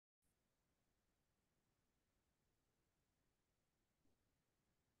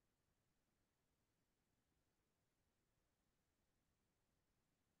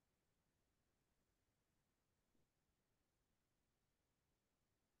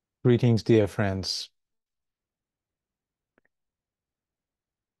Greetings, dear friends.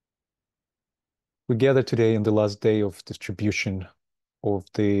 We gather today on the last day of distribution of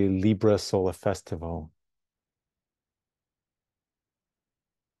the Libra Solar Festival.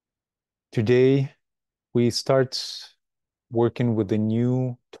 Today, we start working with a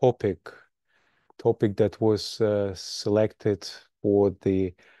new topic that was selected for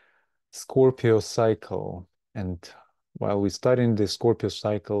the Scorpio cycle. And while we're studying the Scorpio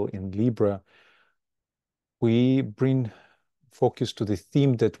cycle in Libra, we bring focus to the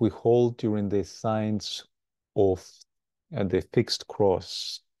theme that we hold during the signs of the fixed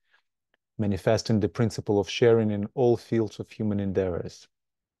cross, manifesting the principle of sharing in all fields of human endeavors.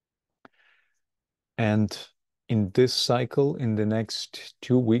 And in this cycle, in the next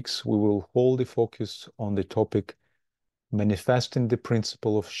 2 weeks, we will hold the focus on the topic manifesting the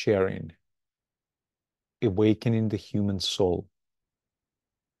principle of sharing, awakening the human soul.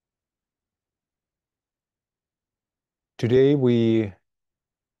 Today, we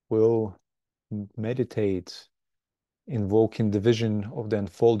will meditate, invoking the vision of the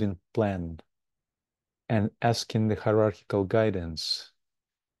unfolding plan and asking the hierarchical guidance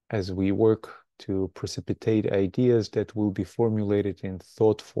as we work to precipitate ideas that will be formulated in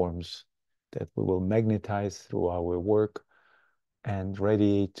thought forms that we will magnetize through our work and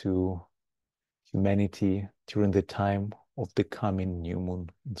radiate to humanity during the time of the coming new moon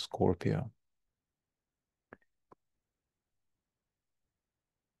in Scorpio.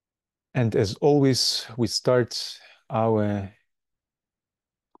 And as always, we start our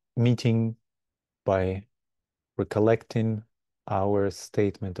meeting by recollecting our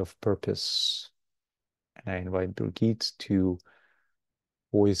statement of purpose. And I invite Birgit to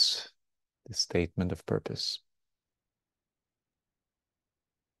voice the statement of purpose.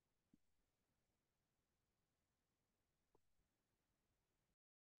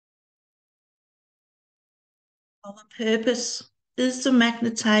 Our purpose is to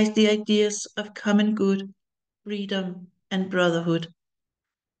magnetize the ideas of common good, freedom, and brotherhood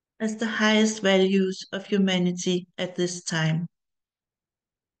as the highest values of humanity at this time.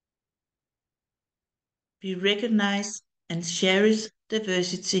 We recognize and cherish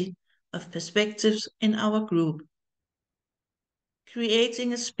diversity of perspectives in our group,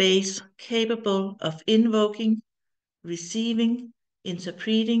 creating a space capable of invoking, receiving,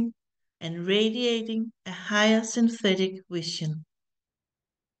 interpreting, and radiating a higher synthetic vision.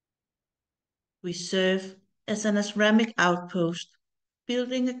 We serve as an ceramic outpost,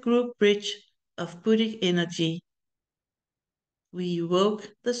 building a group bridge of Buddhic energy. We evoke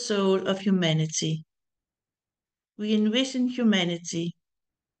the soul of humanity. We envision humanity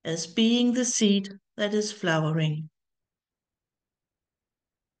as being the seed that is flowering.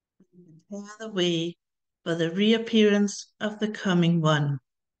 We prepare the way for the reappearance of the coming one.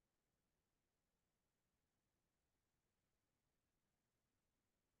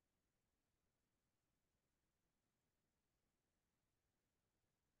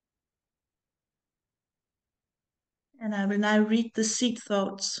 And I will now read the seed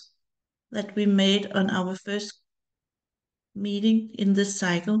thoughts that we made on our first meeting in this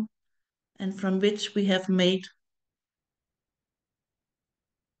cycle, and from which we have made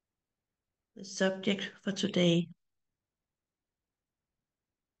the subject for today.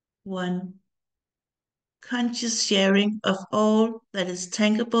 1. Conscious sharing of all that is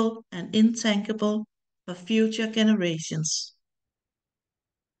tangible and intangible for future generations.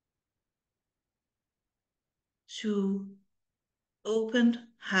 2.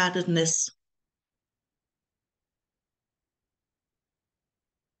 Open-heartedness.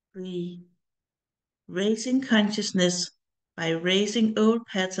 3. Raising consciousness by raising old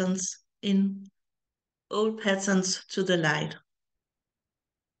patterns to the light.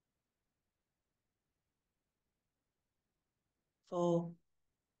 4.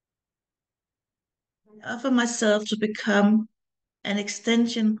 I offer myself to become an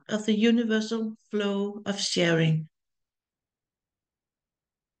extension of the universal flow of sharing.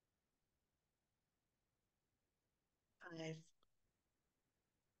 5.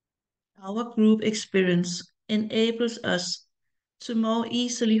 Our group experience enables us to more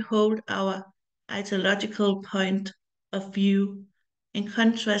easily hold our ideological point of view in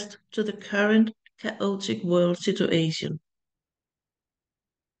contrast to the current chaotic world situation.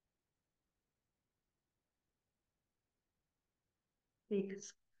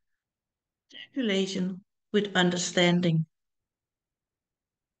 6. Circulation with understanding.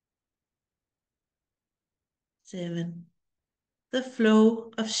 7. The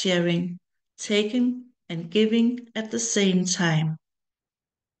flow of sharing, taking and giving at the same time.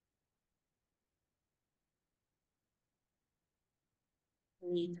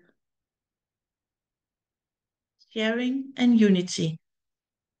 8. sharing and unity,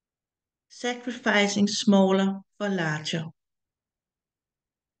 sacrificing smaller for larger.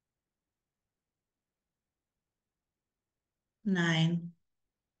 9.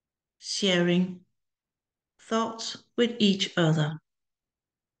 Sharing thoughts with each other.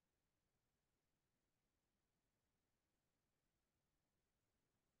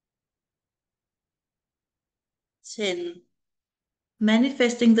 10.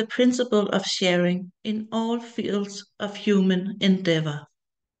 Manifesting the principle of sharing in all fields of human endeavor.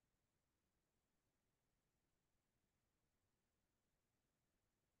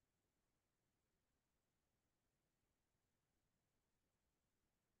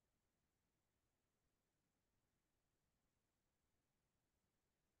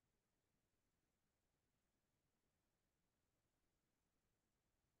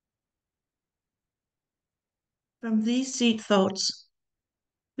 From these seed thoughts,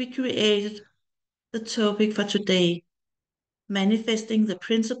 we created the topic for today, manifesting the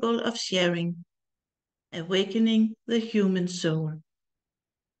principle of sharing, awakening the human soul.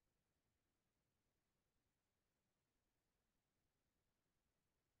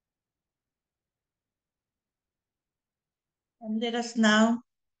 And let us now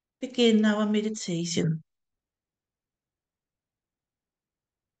begin our meditation.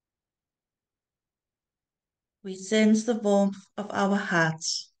 We sense the warmth of our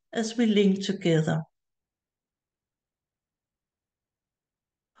hearts as we link together.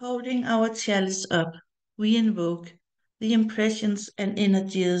 Holding our chalice up, we invoke the impressions and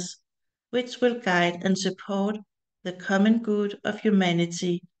energies which will guide and support the common good of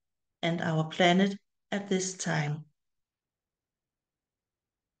humanity and our planet at this time.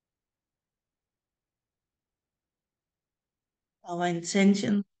 Our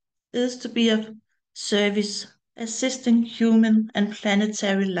intention is to be of service, assisting human and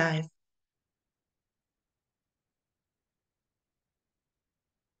planetary life.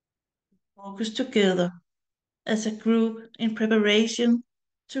 Focus together as a group in preparation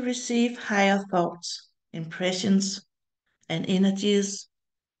to receive higher thoughts, impressions, and energies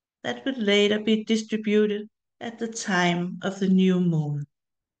that will later be distributed at the time of the new moon.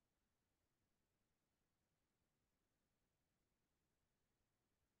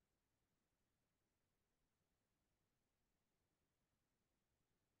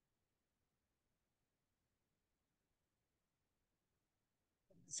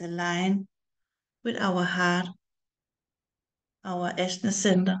 It's aligned with our heart, our Ajna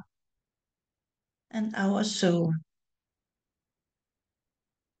center, and our soul.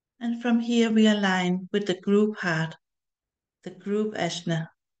 And from here we align with the group heart, the group Ajna,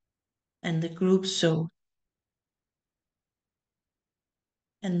 and the group soul,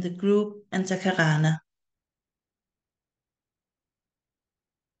 and the group Antakarana.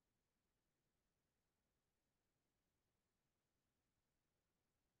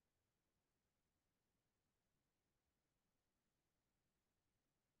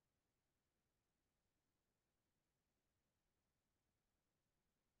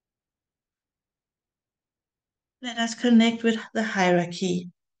 Let us connect with the hierarchy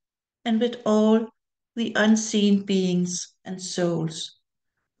and with all the unseen beings and souls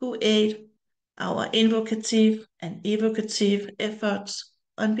who aid our invocative and evocative efforts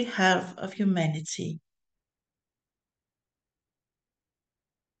on behalf of humanity.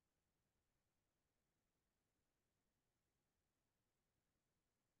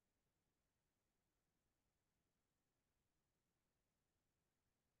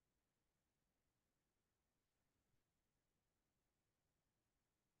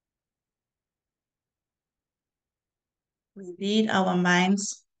 We lead our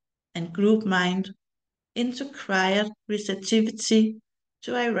minds and group mind into quiet receptivity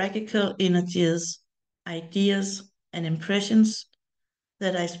to hierarchical energies, ideas, and impressions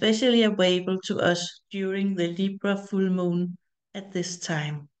that are especially available to us during the Libra full moon at this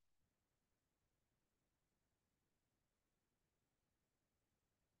time.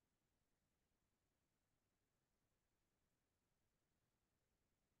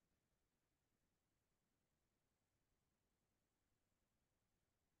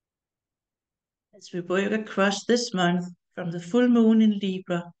 As we work across this month from the full moon in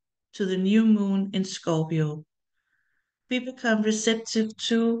Libra to the new moon in Scorpio, we become receptive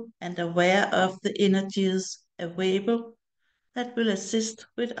to and aware of the energies available that will assist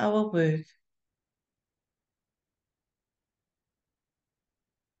with our work.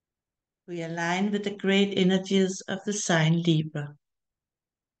 We align with the great energies of the sign Libra.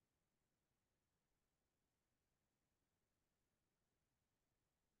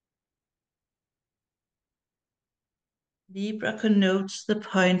 Libra connotes the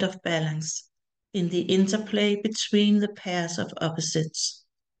point of balance, in the interplay between the pairs of opposites.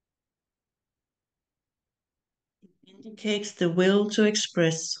 It indicates the will to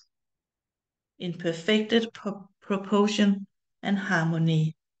express in perfected proportion and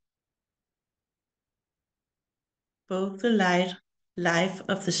harmony both the life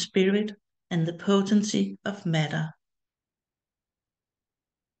of the spirit and the potency of matter.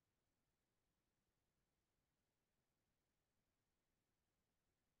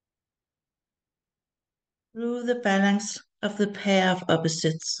 Through the balance of the pair of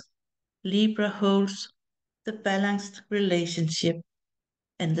opposites, Libra holds the balanced relationship,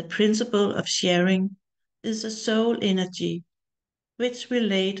 and the principle of sharing is a soul energy which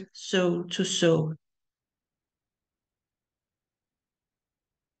relate soul to soul.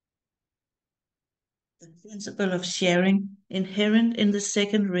 The principle of sharing, inherent in the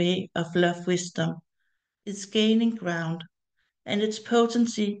second ray of love wisdom, is gaining ground, and its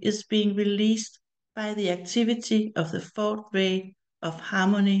potency is being released by the activity of the fourth ray of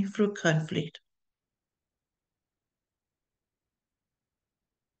harmony through conflict.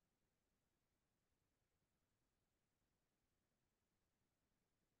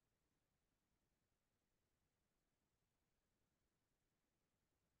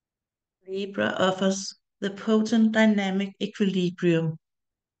 Libra offers the potent dynamic equilibrium,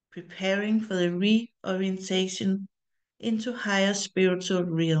 preparing for the reorientation into higher spiritual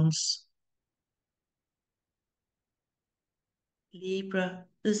realms. Libra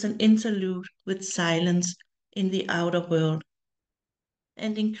is an interlude with silence in the outer world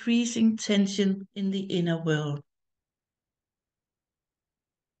and increasing tension in the inner world.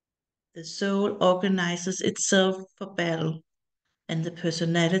 The soul organizes itself for battle, and the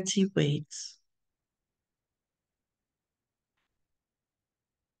personality waits.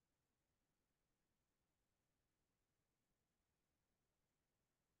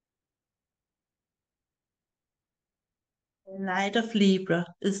 The light of Libra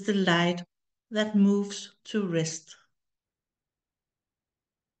is the light that moves to rest.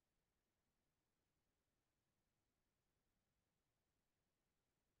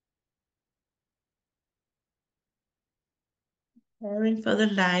 Caring for the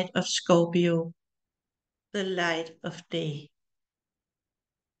light of Scorpio, the light of day.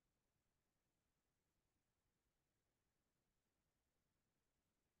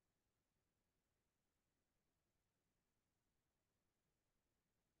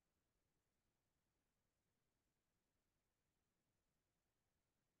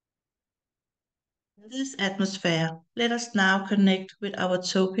 In this atmosphere, let us now connect with our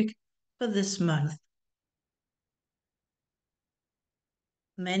topic for this month.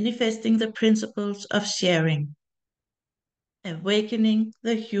 Manifesting the principles of sharing, awakening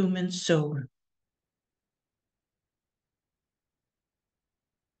the human soul.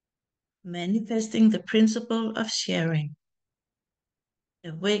 Manifesting the principle of sharing,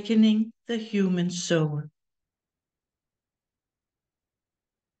 awakening the human soul.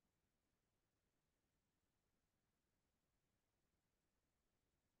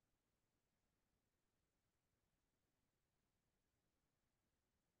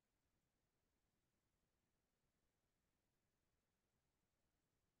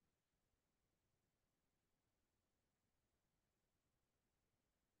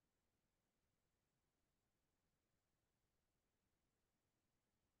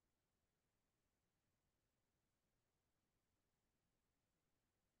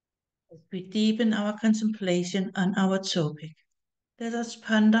 As we deepen our contemplation on our topic, let us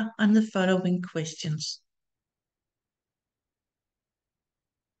ponder on the following questions.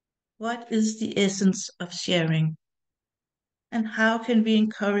 What is the essence of sharing? And how can we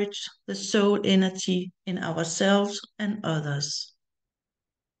encourage the soul energy in ourselves and others?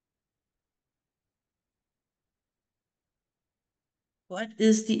 What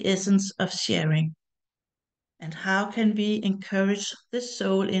is the essence of sharing? And how can we encourage the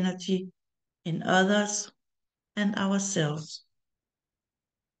soul energy in others and ourselves?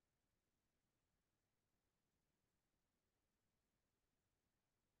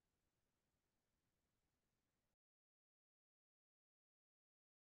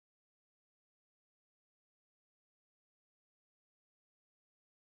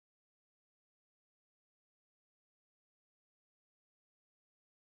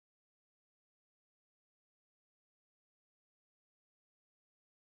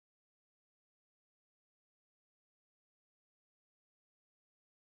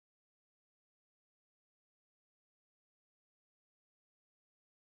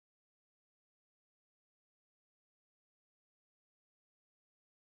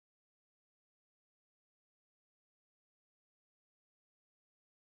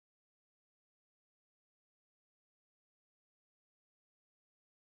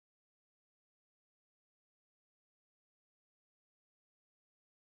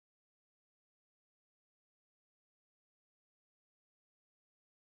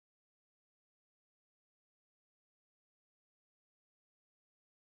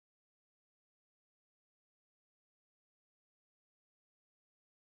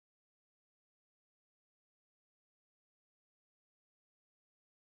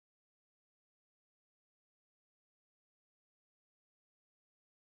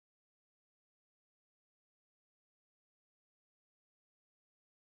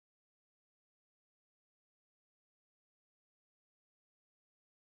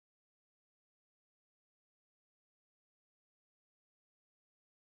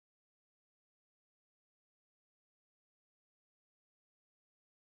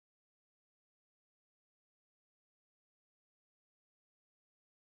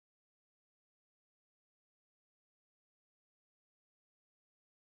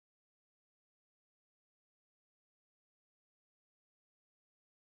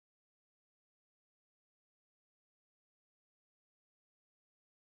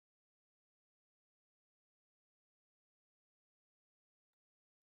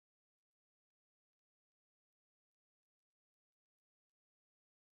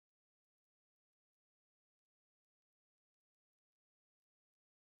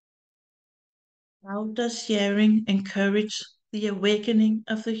 How does sharing encourage the awakening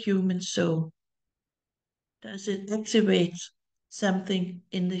of the human soul? Does it activate something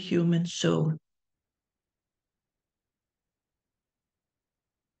in the human soul?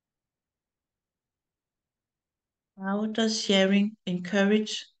 How does sharing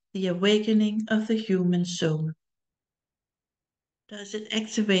encourage the awakening of the human soul? Does it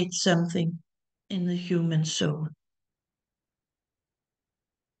activate something in the human soul?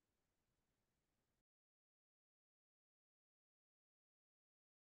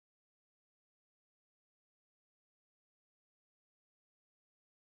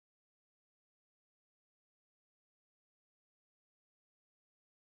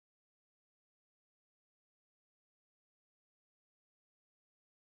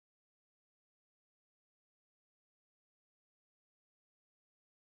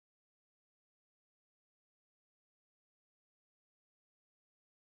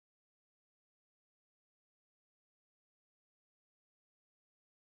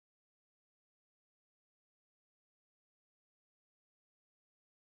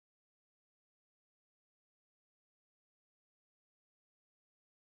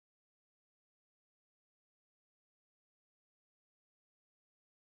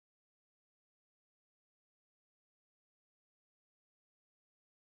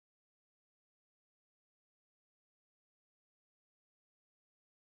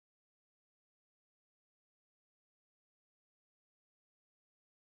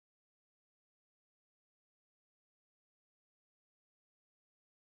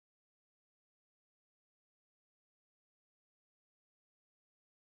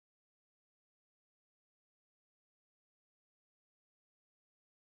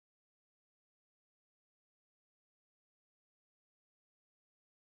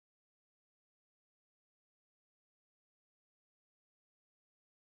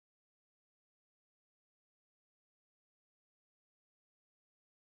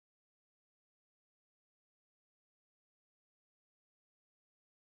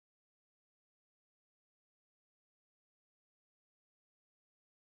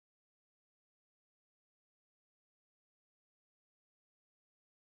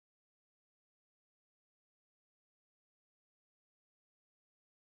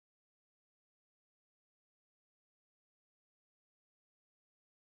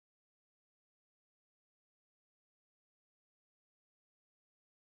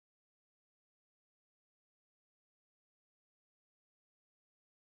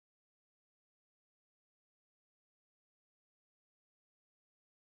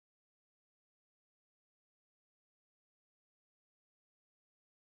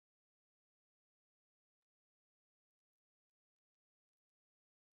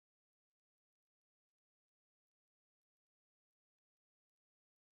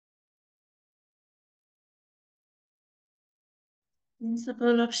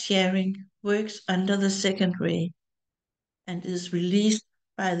 Principle of sharing works under the second ray and is released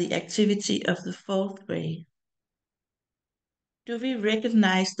by the activity of the fourth ray. Do we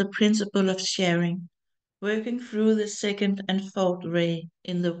recognize the principle of sharing working through the second and fourth ray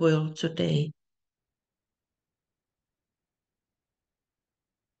in the world today?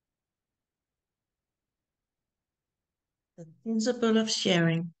 The principle of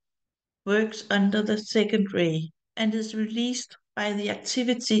sharing works under the second ray and is released by the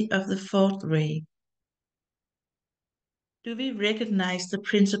activity of the fourth ray. Do we recognize the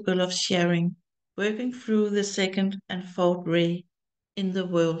principle of sharing working through the second and fourth ray in the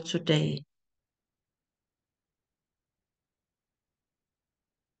world today?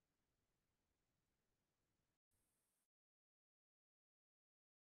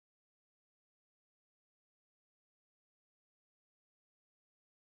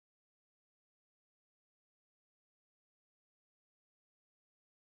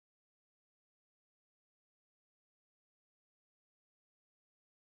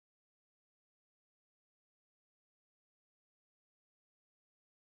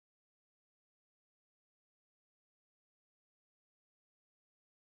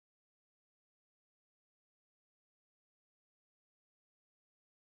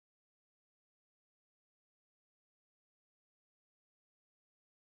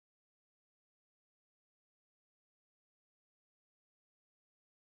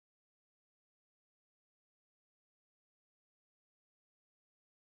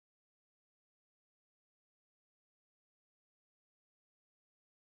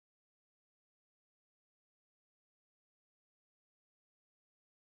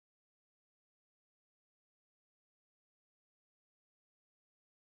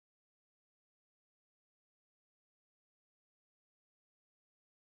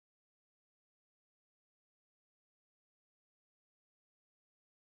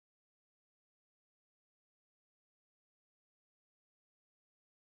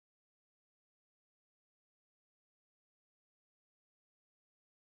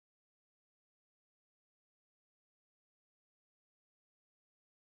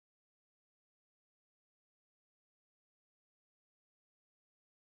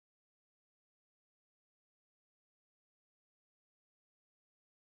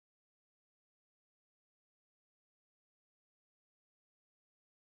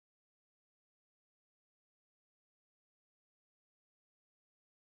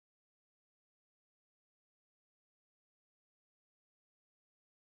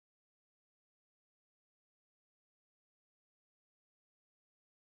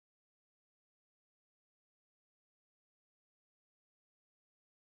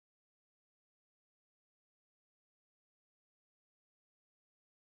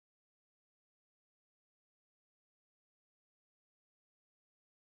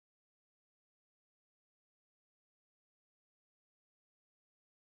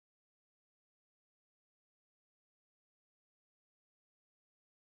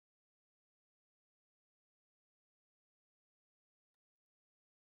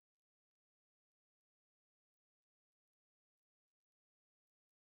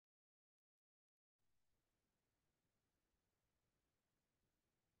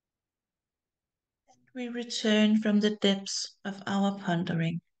 We return from the depths of our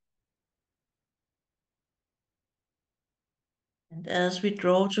pondering. And as we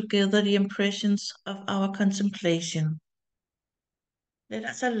draw together the impressions of our contemplation, let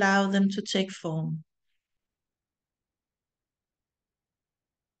us allow them to take form.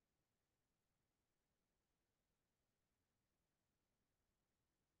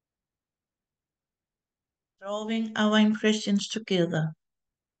 Drawing our impressions together,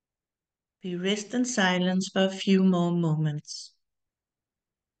 we rest in silence for a few more moments.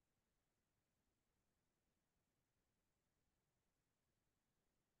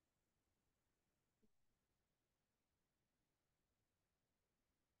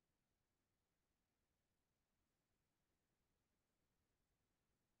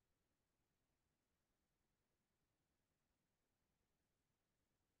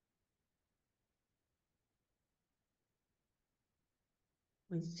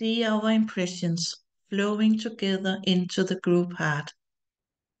 We see our impressions flowing together into the group heart,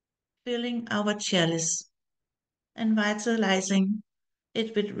 filling our chalice and vitalizing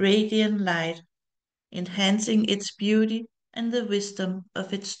it with radiant light, enhancing its beauty and the wisdom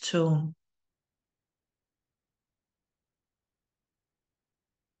of its tone.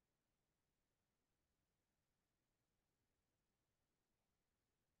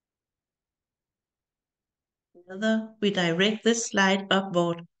 Together, we direct this light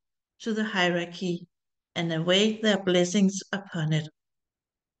upward to the hierarchy and await their blessings upon it.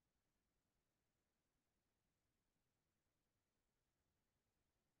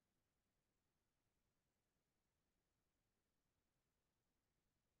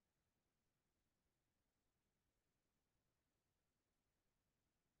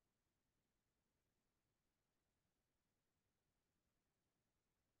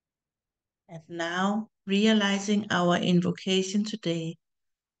 And now, realizing our invocation today,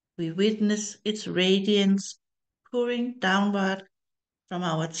 we witness its radiance pouring downward from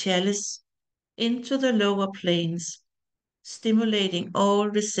our chalice into the lower planes, stimulating all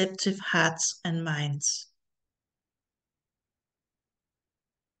receptive hearts and minds.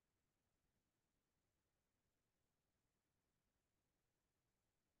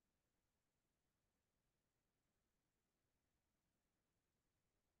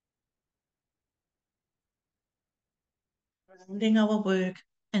 Grounding our work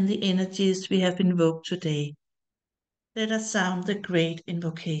and the energies we have invoked today, let us sound the great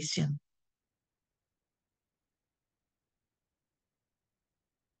invocation.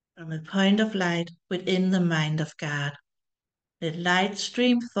 From a point of light within the mind of God, let light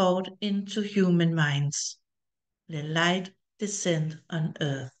stream thought into human minds. Let light descend on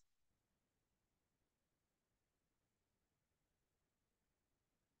earth.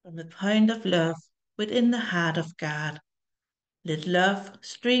 From the point of love within the heart of God, let love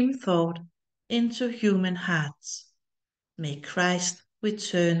stream thought into human hearts. May Christ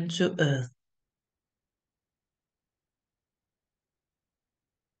return to earth.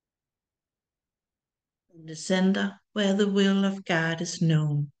 From the center where the will of God is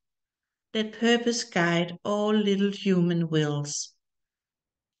known, let purpose guide all little human wills,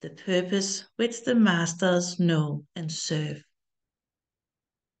 the purpose which the masters know and serve.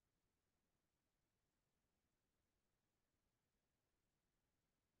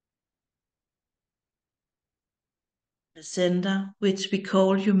 The center which we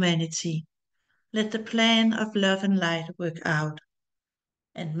call humanity, let the plan of love and light work out,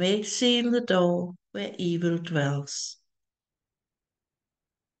 and make seal the door where evil dwells.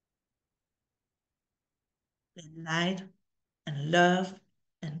 Let light and love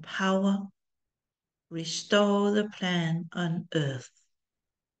and power restore the plan on earth.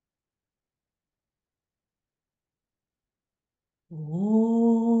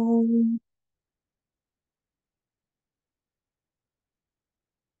 Om.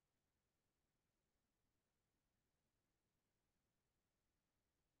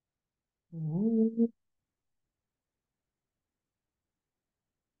 Om.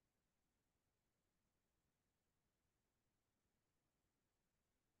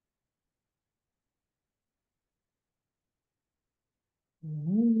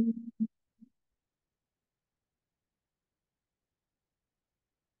 Om.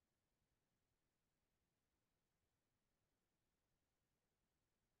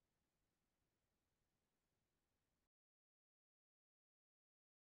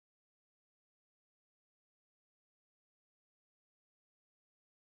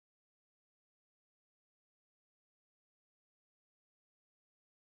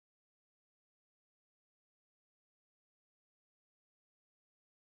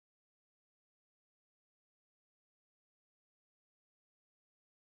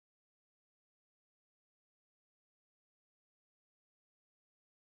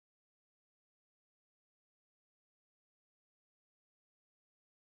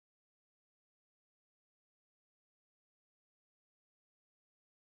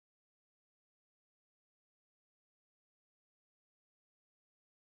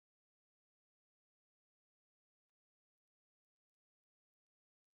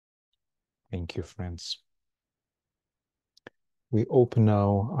 Thank you, friends. We open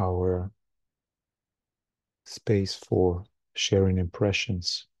now our space for sharing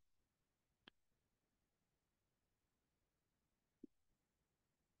impressions.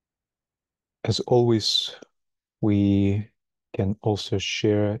 As always, we can also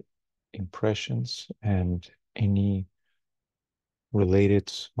share impressions and any related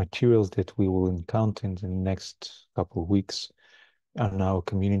materials that we will encounter in the next couple of weeks on our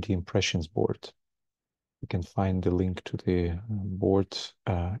community impressions board. You can find the link to the board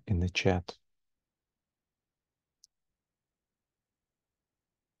in the chat.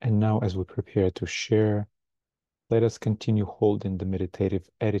 And now, as we prepare to share, let us continue holding the meditative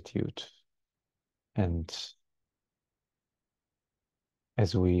attitude. And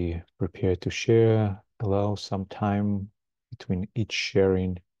as we prepare to share, allow some time between each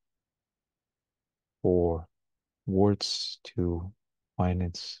sharing for words to find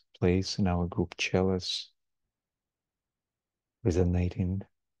its place in our group chalice, resonating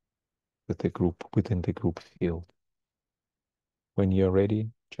with the group, within the group field. When you're ready,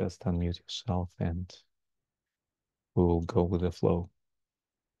 just unmute yourself and we will go with the flow.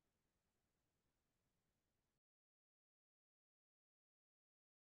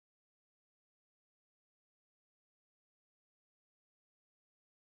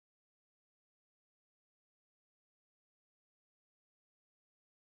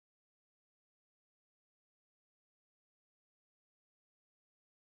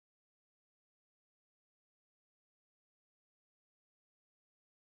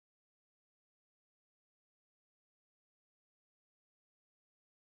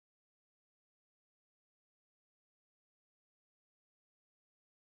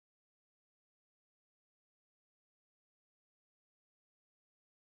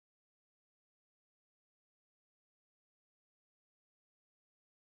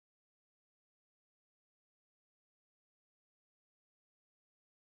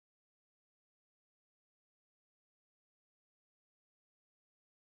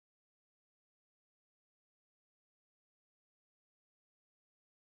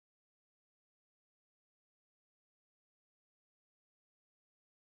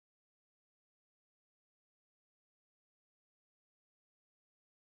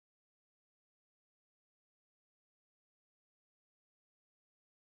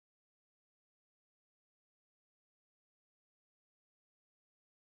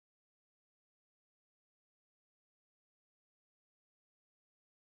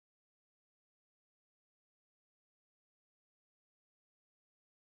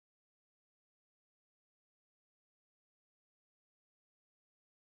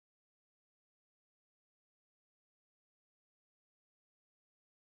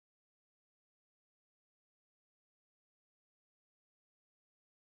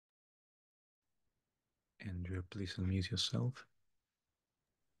 Andrea, please unmute yourself.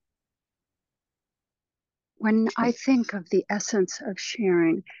 When I think of the essence of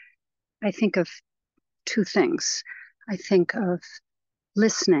sharing, I think of two things. I think of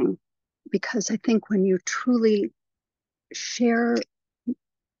listening, because I think when you truly share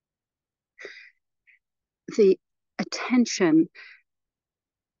the attention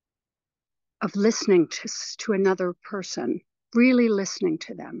of listening to another person, really listening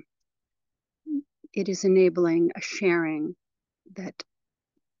to them, it is enabling a sharing that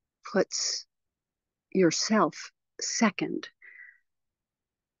puts yourself second.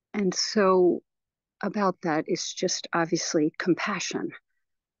 And so about that is just obviously compassion.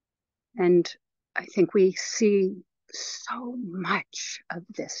 And I think we see so much of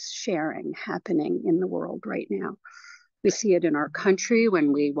this sharing happening in the world right now. We see it in our country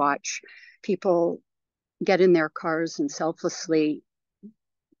when we watch people get in their cars and selflessly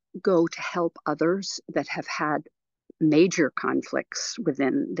go to help others that have had major conflicts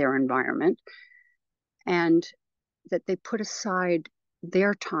within their environment, and that they put aside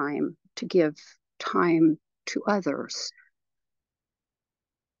their time to give time to others.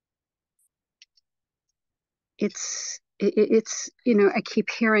 It's I keep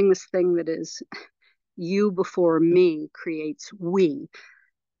hearing this thing that is you before me creates we.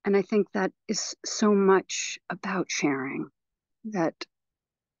 And I think that is so much about sharing, that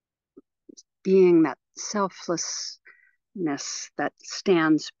being that selflessness that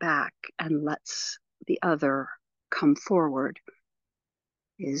stands back and lets the other come forward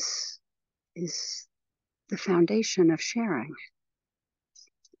is is the foundation of sharing.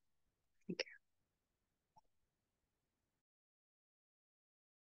 Thank you.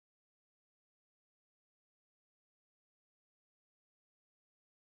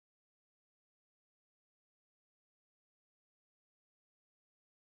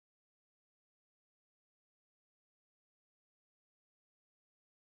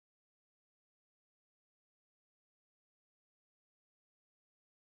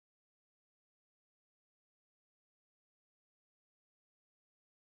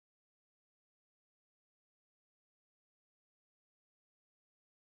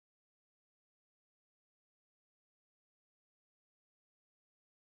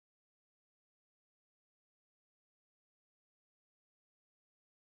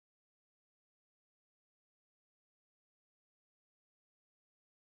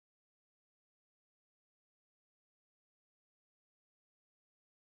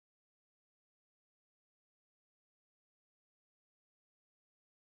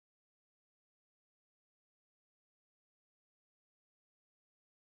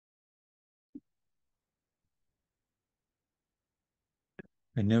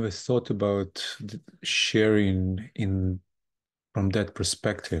 I never thought about sharing from that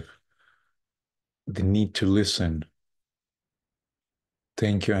perspective, the need to listen.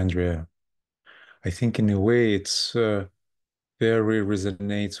 Thank you, Andrea. I think in a way it's very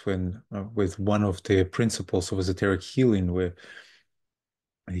resonates when with one of the principles of esoteric healing, where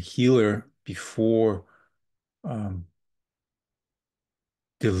a healer before um,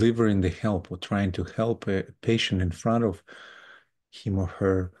 delivering the help or trying to help a patient in front of him or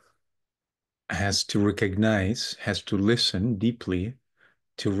her has to recognize, has to listen deeply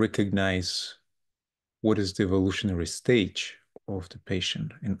to recognize what is the evolutionary stage of the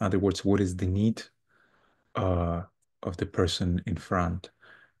patient. In other words, what is the need uh, of the person in front.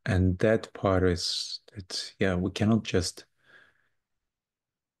 And that part is that, yeah, we cannot just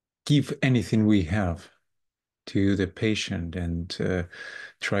give anything we have to the patient and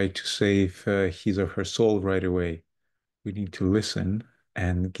try to save his or her soul right away. We need to listen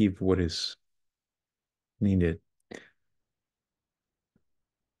and give what is needed.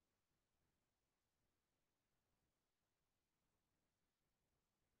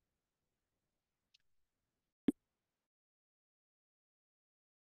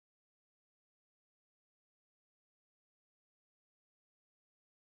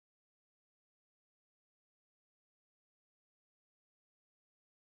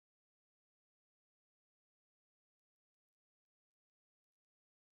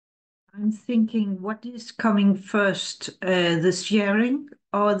 I'm thinking, what is coming first, the sharing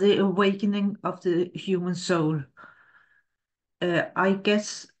or the awakening of the human soul? I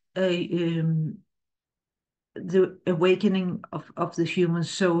guess the awakening of the human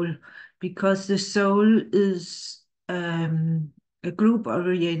soul, because the soul is a group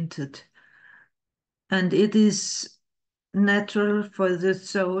oriented, and it is natural for the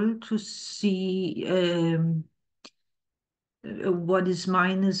soul to see what is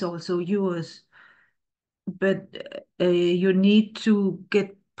mine is also yours. But you need to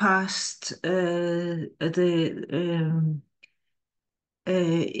get past the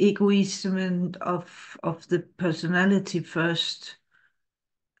egoism of the personality first.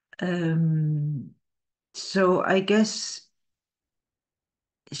 So I guess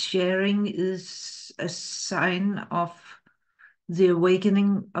sharing is a sign of the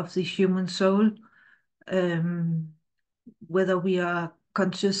awakening of the human soul, um, whether we are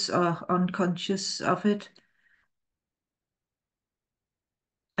conscious or unconscious of it.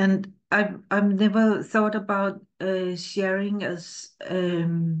 And I've never thought about sharing as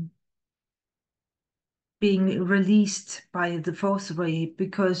being released by the fourth ray,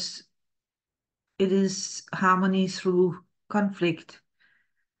 because it is harmony through conflict.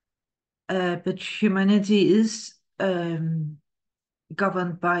 But humanity is governed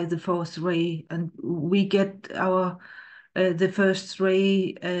by the fourth ray, and we get our the first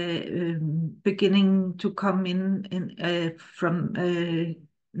ray beginning to come in from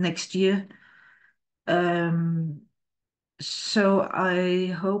next year. So I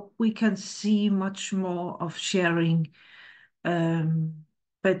hope we can see much more of sharing.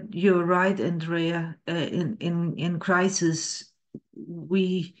 But you're right, Andrea. In crisis,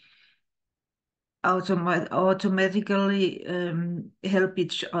 we automatically help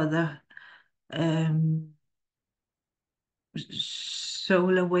each other. Um,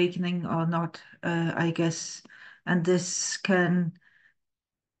 Soul awakening or not, I guess, and this can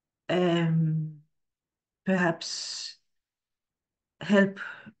um, perhaps help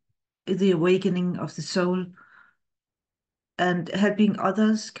the awakening of the soul, and helping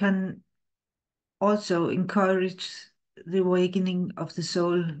others can also encourage the awakening of the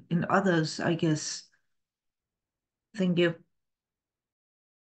soul in others, I guess. Thank you.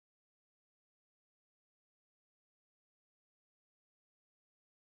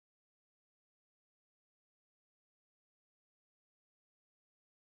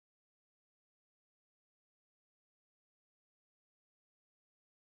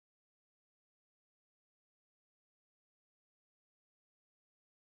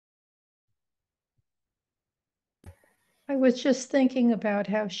 I was just thinking about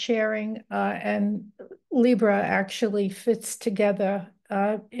how sharing and Libra actually fits together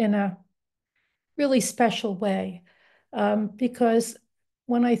in a really special way. Because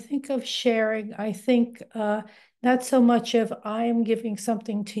when I think of sharing, I think not so much of I am giving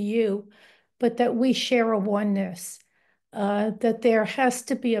something to you, but that we share a oneness, that there has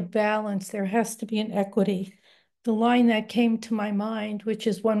to be a balance, there has to be an equity. The line that came to my mind, which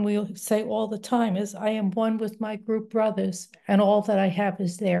is one we say all the time, is I am one with my group brothers, and all that I have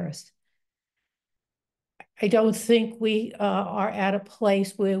is theirs. I don't think we are at a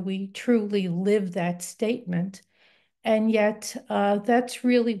place where we truly live that statement. And yet, that's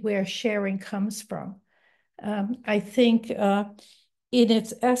really where sharing comes from. I think in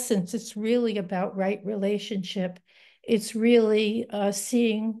its essence, it's really about right relationship. It's really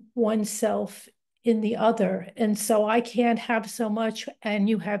seeing oneself in the other. And so I can't have so much and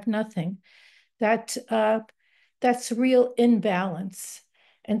you have nothing. That that's real imbalance.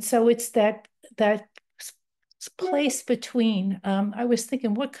 And so it's that place between. I was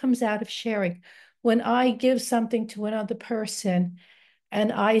thinking, what comes out of sharing? When I give something to another person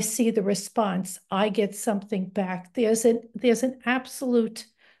and I see the response, I get something back. There's an absolute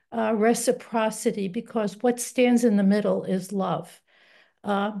reciprocity, because what stands in the middle is love.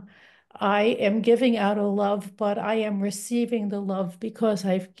 Um, I am giving out a love, but I am receiving the love because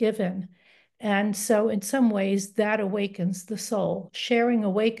I've given. And so, in some ways, that awakens the soul. Sharing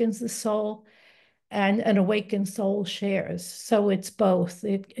awakens the soul, and an awakened soul shares. So it's both.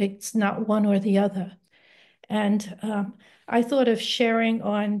 It's not one or the other. And I thought of sharing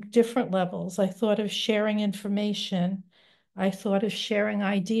on different levels. I thought of sharing information. I thought of sharing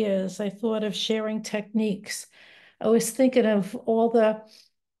ideas. I thought of sharing techniques. I was thinking of all the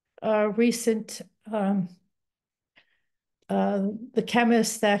recent the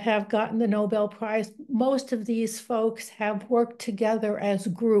chemists that have gotten the Nobel Prize. Most of these folks have worked together as a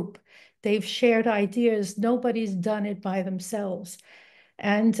group. They've shared ideas. Nobody's done it by themselves.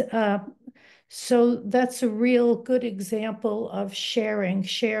 And so that's a real good example of sharing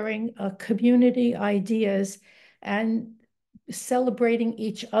community ideas and celebrating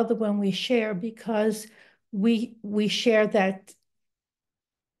each other when we share, because we share that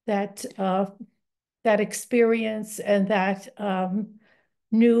that experience and that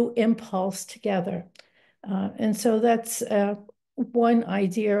new impulse together. And so that's one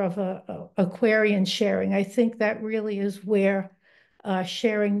idea of Aquarian sharing. I think that really is where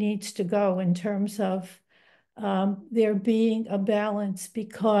sharing needs to go, in terms of there being a balance,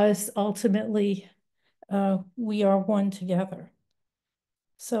 because ultimately we are one together.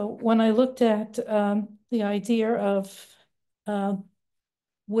 So when I looked at the idea of uh,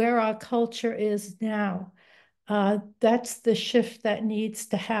 where our culture is now, that's the shift that needs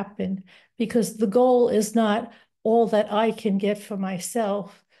to happen, because the goal is not all that I can get for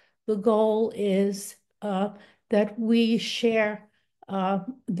myself. The goal is that we share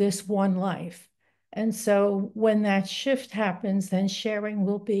this one life. And so when that shift happens, then sharing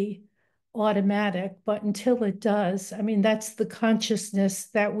will be automatic. But until it does, I mean, that's the consciousness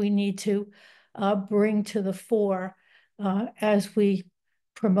that we need to bring to the fore as we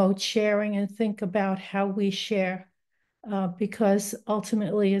promote sharing and think about how we share, because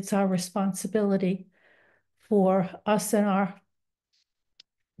ultimately it's our responsibility for us and our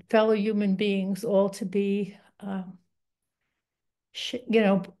fellow human beings all to be,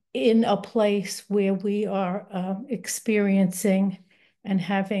 in a place where we are experiencing and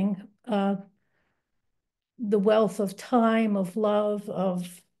having the wealth of time, of love,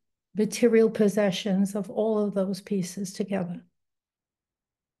 of material possessions, of all of those pieces together.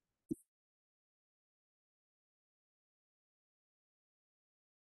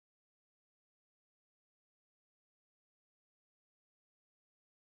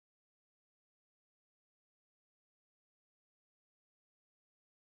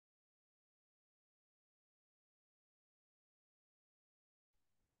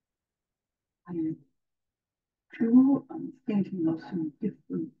 I'm thinking of some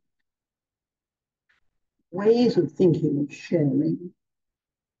different ways of thinking of sharing,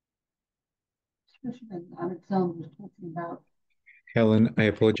 especially when Alexander was talking about. Helen, I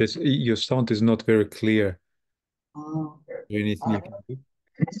apologize. Your sound is not very clear. Uh, Is there anything you can do?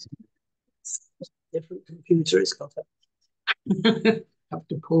 Different computer, it's got a have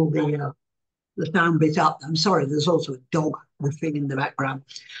to pull the sound bit up. I'm sorry, there's also a dog whiffing in the background.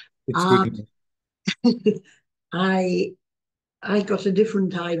 It's good. I got a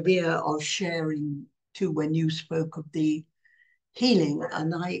different idea of sharing too when you spoke of the healing,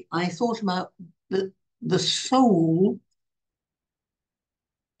 and I thought about the soul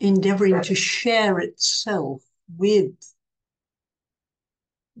endeavoring to share itself with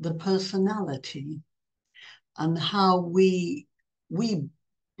the personality, and how we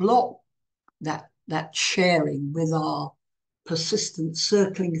block that sharing with our persistent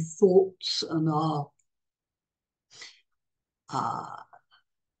circling thoughts and our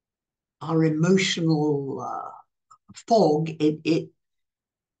emotional fog.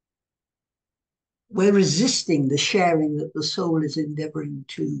 We're resisting the sharing that the soul is endeavoring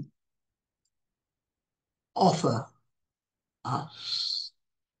to offer us.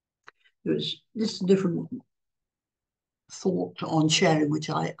 There's this different thought on sharing, which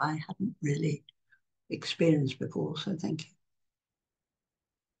I hadn't really experienced before. So thank you.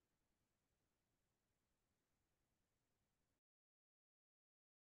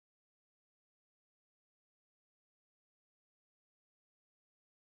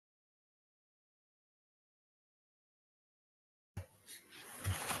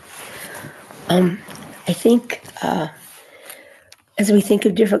 I think as we think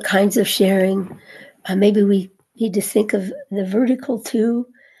of different kinds of sharing, maybe we need to think of the vertical too,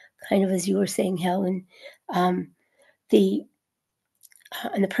 kind of as you were saying, Helen. The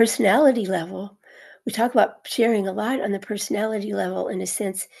on the personality level, we talk about sharing a lot on the personality level, in a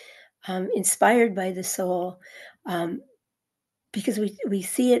sense, inspired by the soul, because we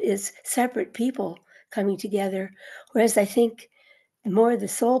see it as separate people coming together. Whereas I think the more the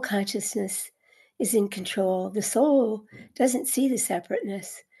soul consciousness is in control, the soul doesn't see the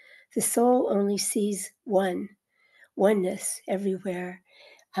separateness. The soul only sees oneness everywhere,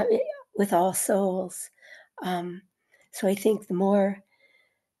 with all souls. So I think the more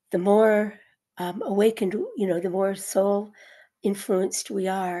awakened, the more soul influenced we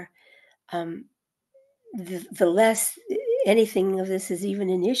are, the less anything of this is even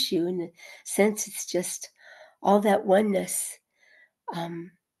an issue. In the sense, it's just all that oneness,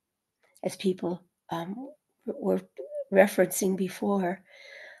 as people were referencing before.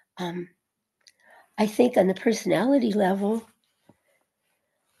 I think on the personality level,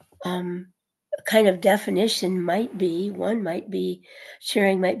 kind of definition might be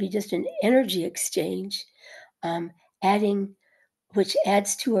sharing might be just an energy exchange, which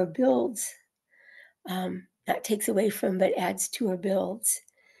adds to or builds, not takes away from, but adds to or builds.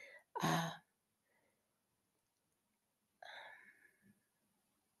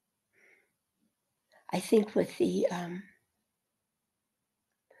 I think with the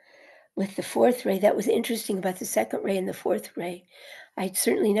fourth ray, that was interesting about the second ray and the fourth ray. I'd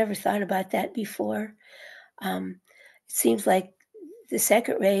certainly never thought about that before. It seems like the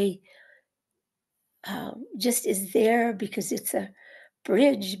second ray just is there because it's a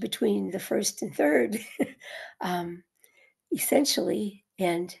bridge between the first and third, essentially,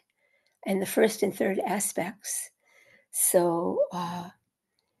 and the first and third aspects. So I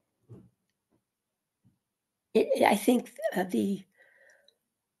think the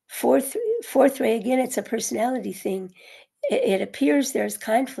fourth ray, again, it's a personality thing. It appears there's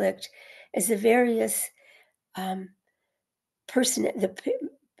conflict as the various the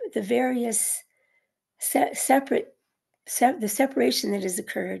various the separation that has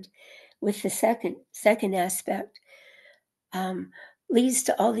occurred with the second aspect, leads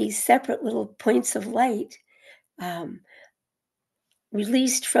to all these separate little points of light,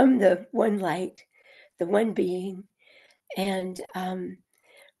 released from the one light, the one being. And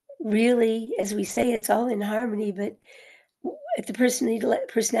really, as we say, it's all in harmony, but at the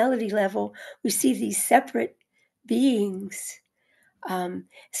personality level, we see these separate beings.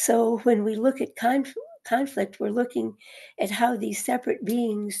 So when we look at conflict, we're looking at how these separate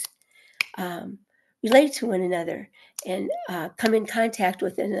beings relate to one another and come in contact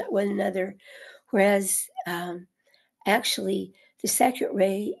with one another. Whereas actually, the second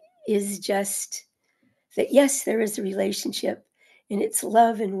ray is just that, yes, there is a relationship and it's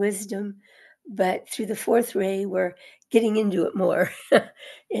love and wisdom, but through the fourth ray, we're getting into it more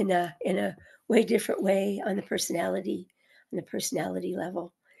in a way different way on the personality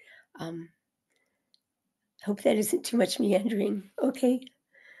level. Hope that isn't too much meandering. Okay.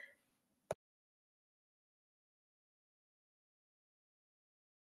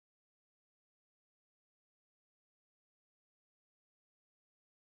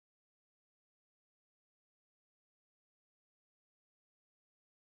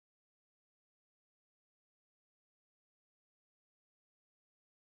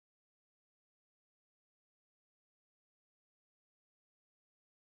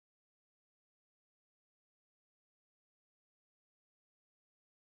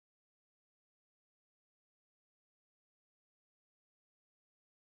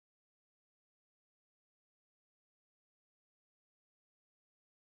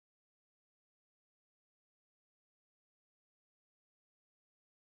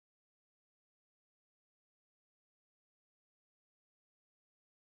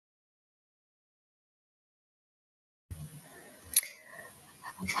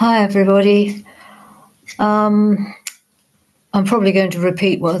 Hi, everybody. I'm probably going to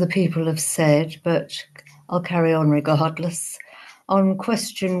repeat what other people have said, but I'll carry on regardless. On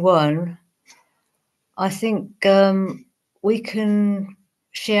question 1, I think we can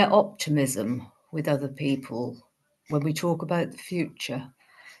share optimism with other people when we talk about the future.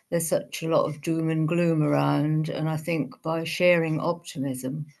 There's such a lot of doom and gloom around, and I think by sharing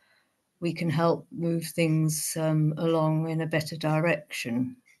optimism, we can help move things along in a better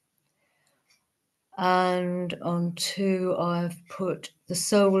direction. And on 2, I've put the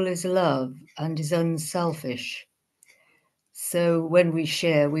soul is love and is unselfish. So when we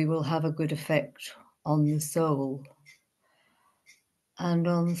share, we will have a good effect on the soul. And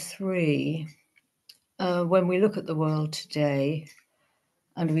on 3, when we look at the world today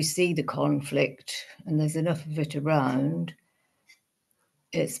and we see the conflict, and there's enough of it around,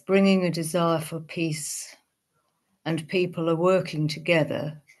 it's bringing a desire for peace, and people are working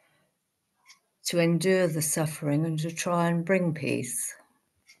together to endure the suffering and to try and bring peace.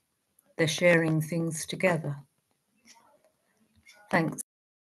 They're sharing things together. Thanks.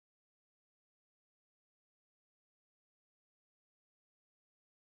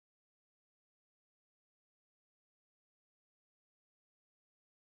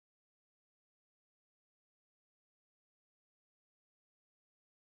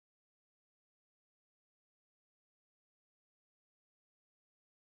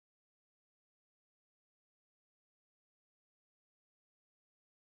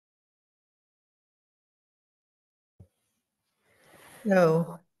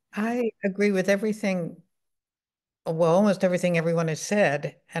 So I agree with everything, well, almost everything everyone has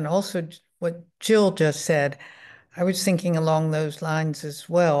said, and also what Jill just said. I was thinking along those lines as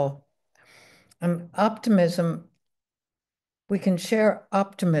well. Optimism, we can share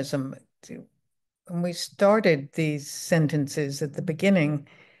optimism. When we started these sentences at the beginning,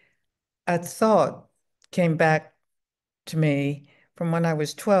 a thought came back to me from when I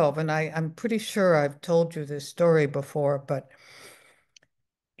was 12, and I'm pretty sure I've told you this story before, but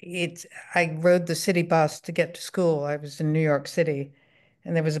I rode the city bus to get to school. I was in New York City,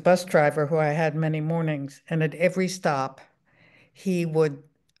 and there was a bus driver who I had many mornings, and at every stop, he would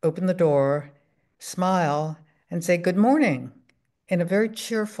open the door, smile, and say, "Good morning," in a very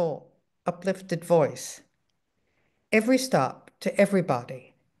cheerful, uplifted voice. Every stop to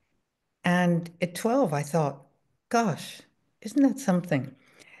everybody. And at 12, I thought, gosh, isn't that something?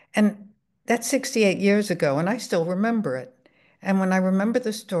 And that's 68 years ago, and I still remember it. And when I remember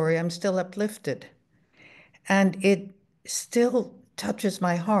the story, I'm still uplifted. And it still touches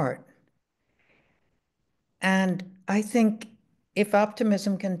my heart. And I think if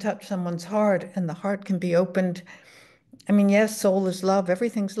optimism can touch someone's heart and the heart can be opened, I mean, yes, soul is love,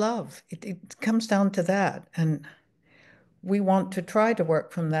 everything's love. It comes down to that. And we want to try to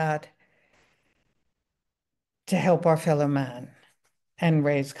work from that to help our fellow man and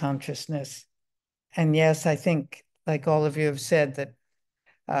raise consciousness. And yes, I think, like all of you have said, that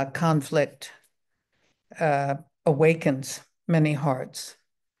conflict awakens many hearts,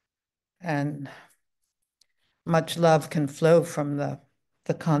 and much love can flow from the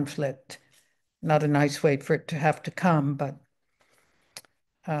conflict. Not a nice way for it to have to come, but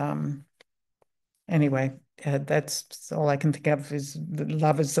anyway, that's all I can think of is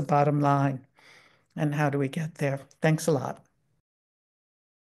love is the bottom line. And how do we get there? Thanks a lot.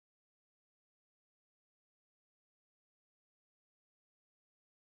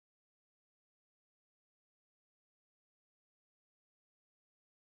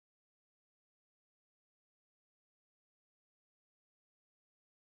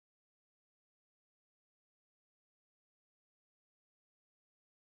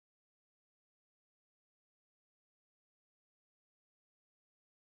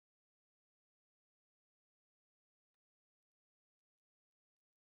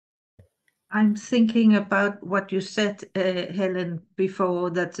 I'm thinking about what you said, Helen, before,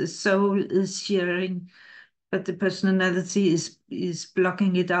 that the soul is sharing, but the personality is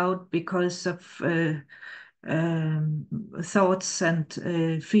blocking it out because of thoughts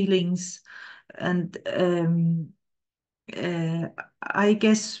and feelings. And I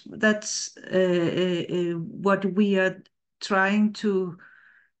guess that's what we are trying to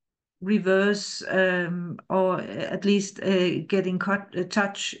reverse, or at least get in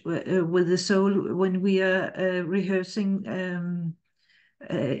touch with the soul when we are rehearsing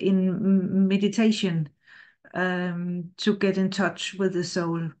in meditation, to get in touch with the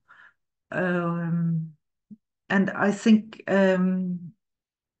soul. And I think the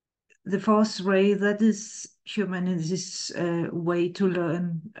fourth ray, that is humanity's way to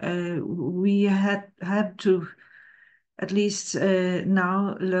learn. We have to at least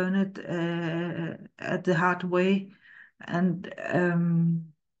now learn it at the hard way, and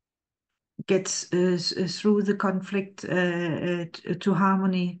get through the conflict to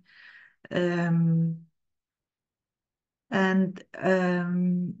harmony. And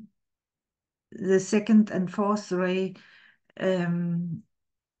the second and fourth ray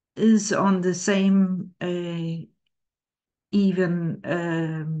is on the same even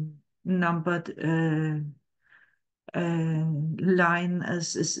numbered line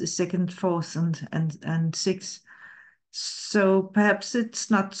as second, fourth, and sixth. So perhaps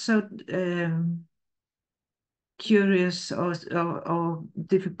it's not so curious or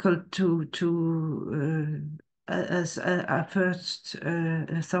difficult to as I first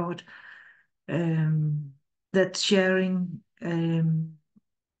thought, that sharing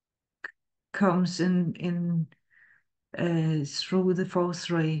comes in through the fourth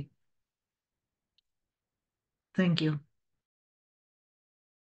ray. Thank you.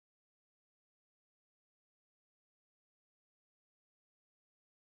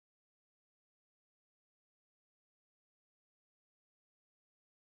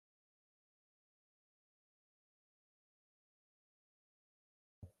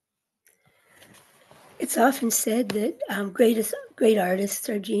 It's often said that great artists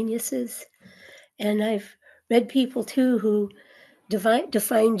are geniuses. And I've read people too who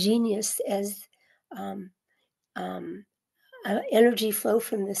define genius as energy flow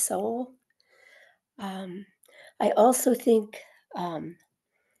from the soul. I also think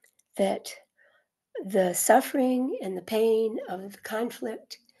that the suffering and the pain of the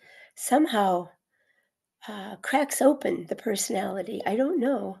conflict somehow cracks open the personality. I don't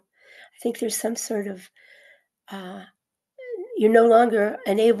know. I think there's some sort of, you're no longer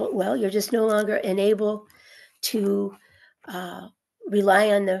you're just no longer unable to rely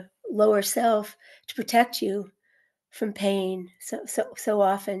on the lower self to protect you from pain so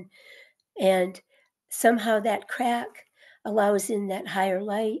often. And somehow that crack allows in that higher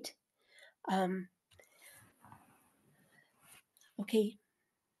light. Okay.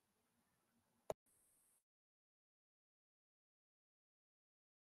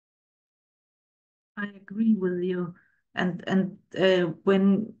 I agree with you. And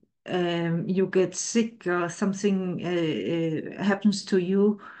when you get sick or something happens to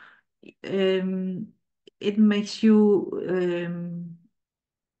you, it makes you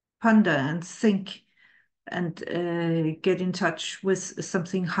ponder and think and get in touch with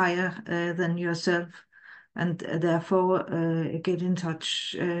something higher than yourself, and therefore get in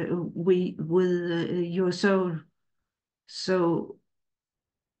touch with your soul. So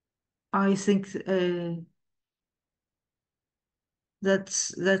I think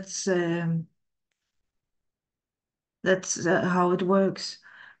that's how it works.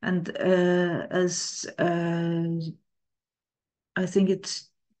 And as I think it's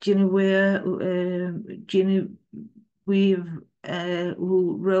Genevieve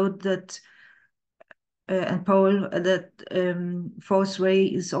who wrote that, and Paul, that fourth ray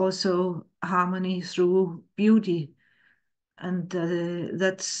is also harmony through beauty, and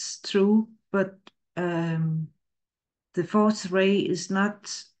that's true. But the fourth ray is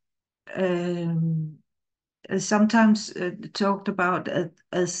not sometimes talked about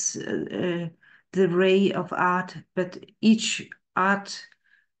as the ray of art, but each art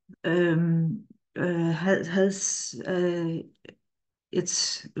has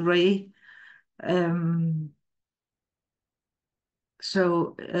its ray.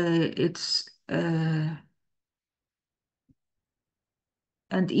 So it's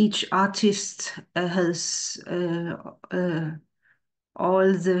and each artist has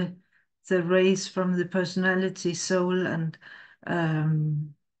all the rays from the personality, soul, and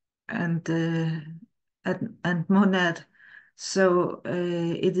monad. So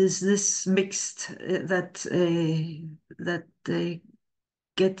it is this mixed that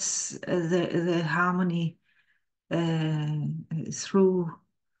gets the harmony through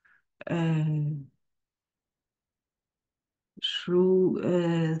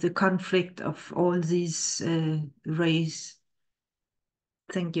the conflict of all these rays.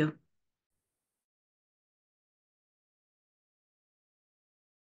 Thank you.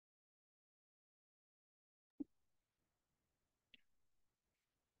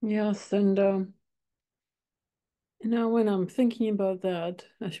 Yes, and now when I'm thinking about that,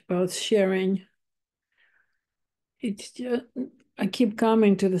 about sharing, it's just, I keep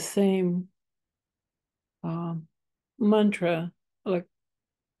coming to the same mantra, like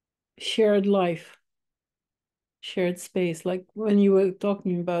shared life, shared space. Like when you were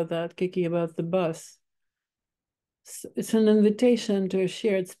talking about that, Kiki, about the bus, it's an invitation to a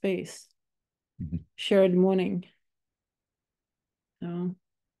shared space, shared morning,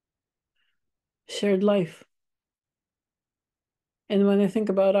 shared life. And when I think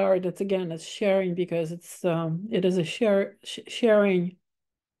about art, it's sharing, because it is a sharing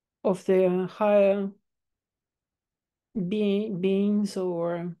of the higher beings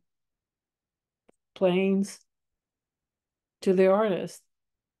or planes to the artist,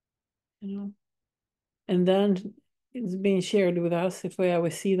 and then it's being shared with us if we ever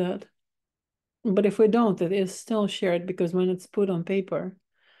see that. But if we don't, it is still shared, because when it's put on paper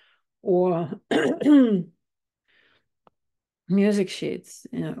or music sheets,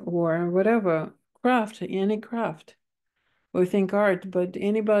 or whatever, craft, any craft, we think art, but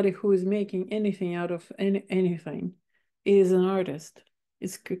anybody who is making anything out of anything is an artist.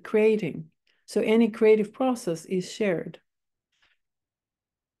 It's creating. So any creative process is shared.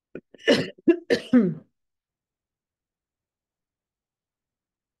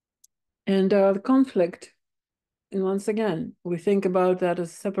 And the conflict, and once again, we think about that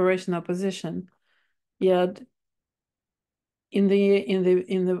as separation, opposition. Yet, in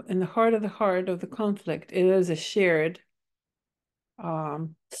the heart of the conflict, it is a shared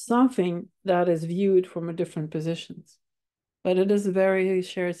something that is viewed from a different positions, but it is a very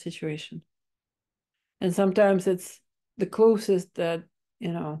shared situation. And sometimes it's the closest that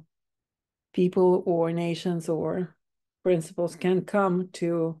people or nations or principles can come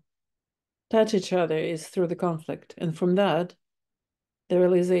to touch each other is through the conflict, and from that, the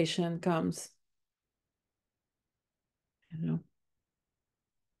realization comes.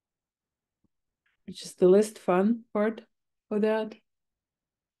 Which is the least fun part of that.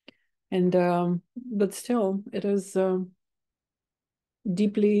 And but still, it is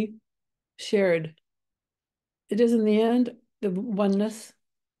deeply shared. It is in the end the oneness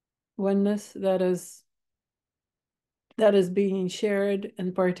that is being shared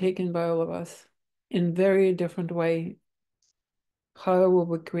and partaken by all of us in very different way. How will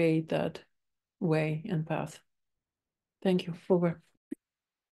we create that way and path? Thank you. Over.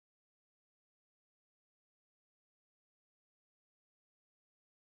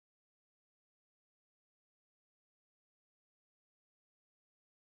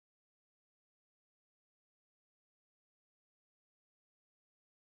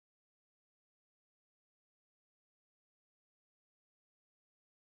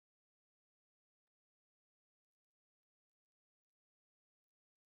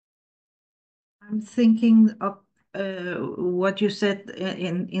 I'm thinking of what you said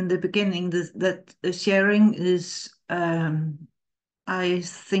in the beginning, that sharing is, I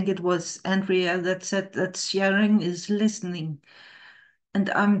think it was Andrea that said that sharing is listening. And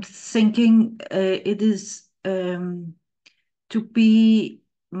I'm thinking it is to be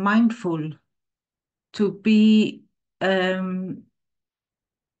mindful, to be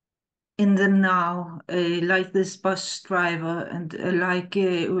in the now, like this bus driver, and like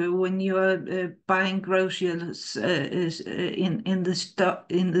when you are buying groceries in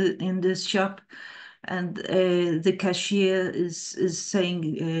the shop, and the cashier is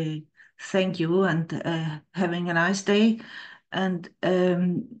saying thank you and having a nice day, and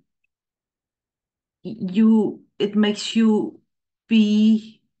it makes you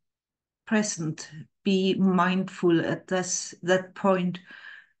be present, be mindful at that point,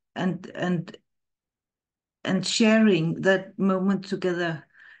 and sharing that moment together.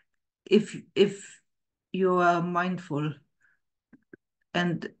 If you are mindful,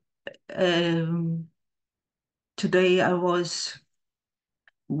 and today I was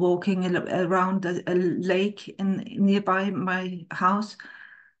walking around a lake in nearby my house,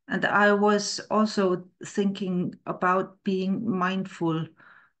 and I was also thinking about being mindful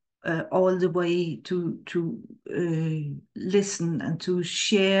all the way to listen and to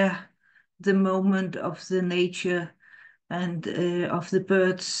share the moment of the nature and of the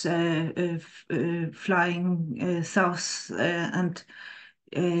birds flying south, and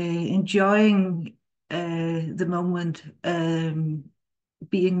enjoying the moment,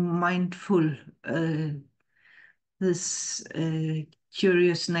 being mindful. This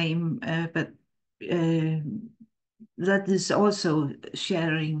curious name, but that is also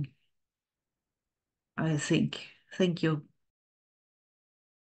sharing, I think. Thank you.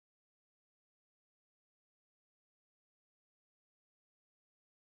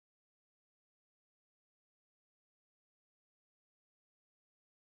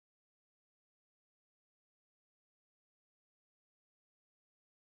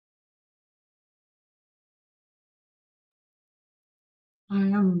 I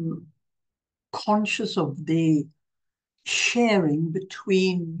am conscious of the sharing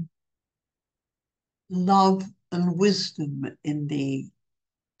between love and wisdom in the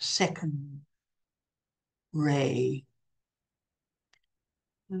second ray.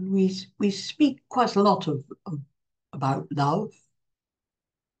 And we speak quite a lot about love,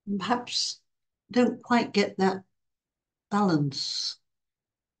 and perhaps don't quite get that balance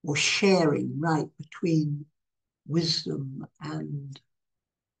or sharing right between wisdom and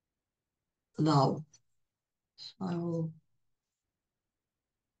love. So I'll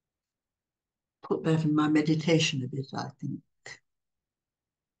put that in my meditation a bit, I think.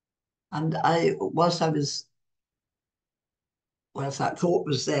 And whilst that thought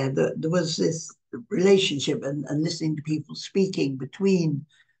was there, there was this relationship and listening to people speaking between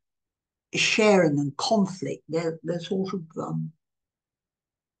sharing and conflict. They're sort of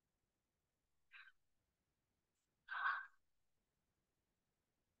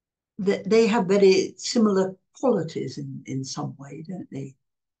they have very similar qualities in some way, don't they?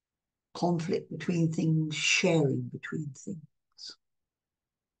 Conflict between things, sharing between things.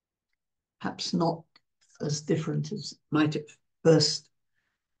 Perhaps not as different as might at first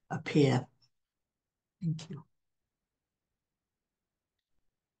appear. Thank you.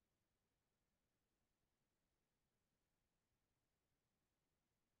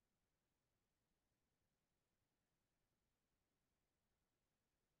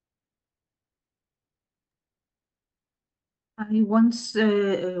 I once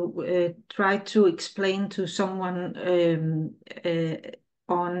tried to explain to someone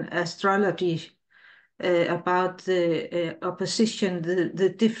on astrology about the opposition, the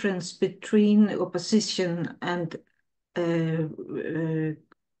difference between opposition and do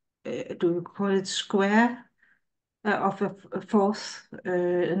you call it square of a fourth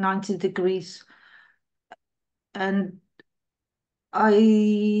 90 degrees. And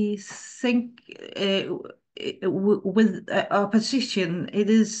I think with opposition, it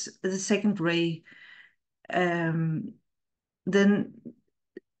is the second ray. Then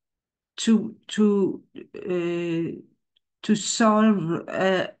to solve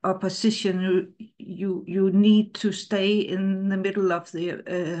opposition, you need to stay in the middle of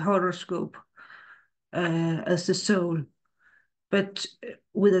the horoscope as the soul. But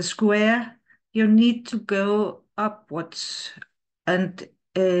with a square, you need to go upwards and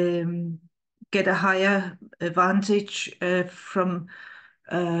get a higher advantage from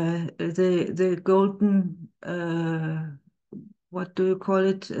the golden, what do you call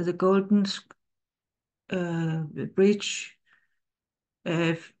it? The golden bridge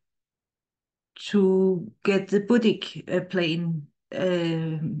to get the Buddhic plane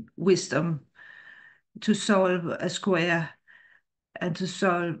wisdom to solve a square and to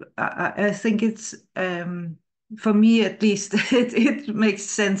solve. I think it's for me at least it makes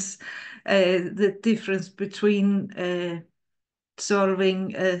sense the difference between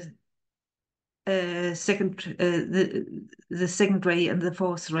solving second the second ray and the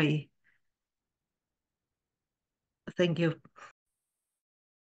fourth ray. Thank you.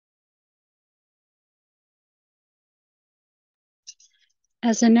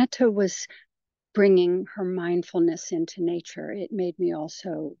 As Annetta was bringing her mindfulness into nature, it made me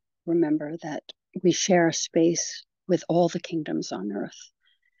also remember that we share a space with all the kingdoms on earth.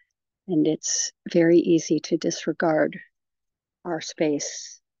 And it's very easy to disregard our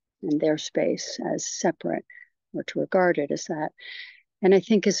space and their space as separate, or to regard it as that. And I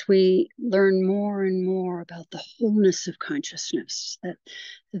think as we learn more and more about the wholeness of consciousness, that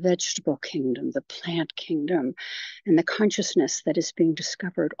the vegetable kingdom, the plant kingdom, and the consciousness that is being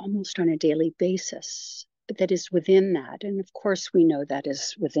discovered almost on a daily basis, that is within that. And of course, we know that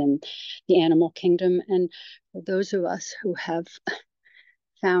is within the animal kingdom. And for those of us who have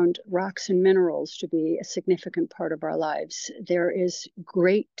found rocks and minerals to be a significant part of our lives, there is a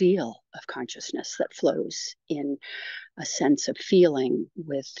great deal of consciousness that flows in a sense of feeling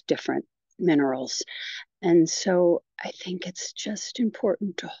with different minerals. And so I think it's just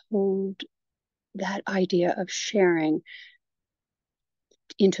important to hold that idea of sharing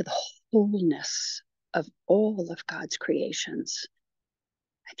into the wholeness of all of God's creations.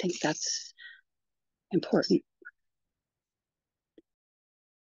 I think that's important.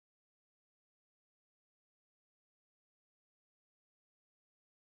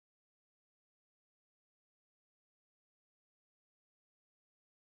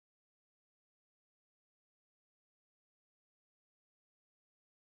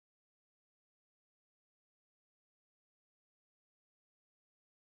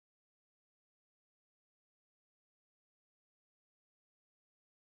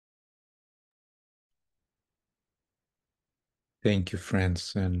 Thank you,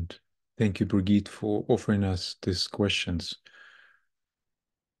 friends, and thank you, Brigitte, for offering us these questions.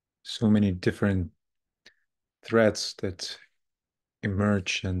 So many different threads that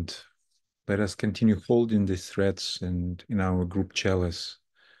emerge, and let us continue holding these threads and in our group chalice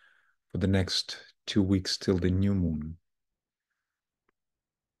for the next 2 weeks till the new moon.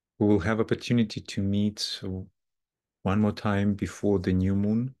 We will have opportunity to meet one more time before the new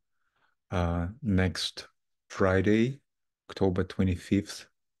moon next Friday, October 25th,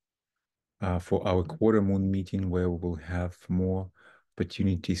 for our quarter moon meeting, where we will have more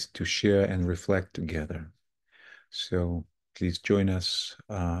opportunities to share and reflect together. So please join us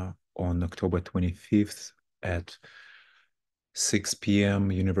on October 25th at 6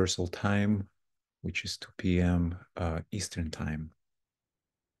 p.m. Universal Time, which is 2 p.m. Eastern Time.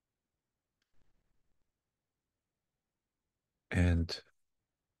 And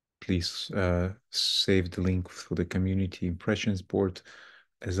please save the link for the community impressions board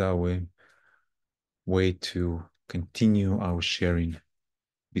as our way to continue our sharing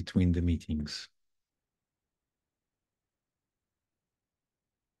between the meetings.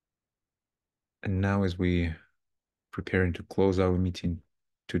 And now, as we preparing to close our meeting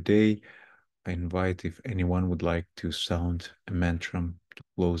today, I invite if anyone would like to sound a mantra to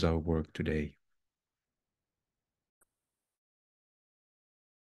close our work today.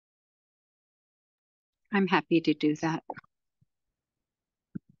 I'm happy to do that.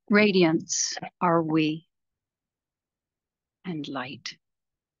 Radiance are we, and light.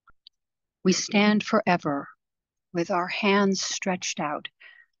 We stand forever with our hands stretched out,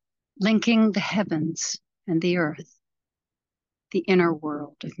 linking the heavens and the earth, the inner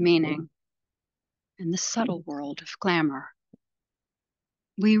world of meaning and the subtle world of glamour.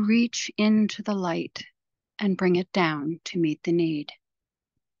 We reach into the light and bring it down to meet the need.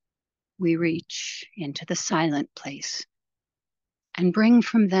 We reach into the silent place and bring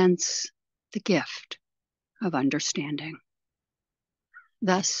from thence the gift of understanding.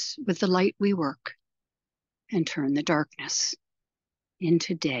 Thus, with the light we work and turn the darkness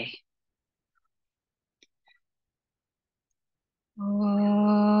into day. Oh.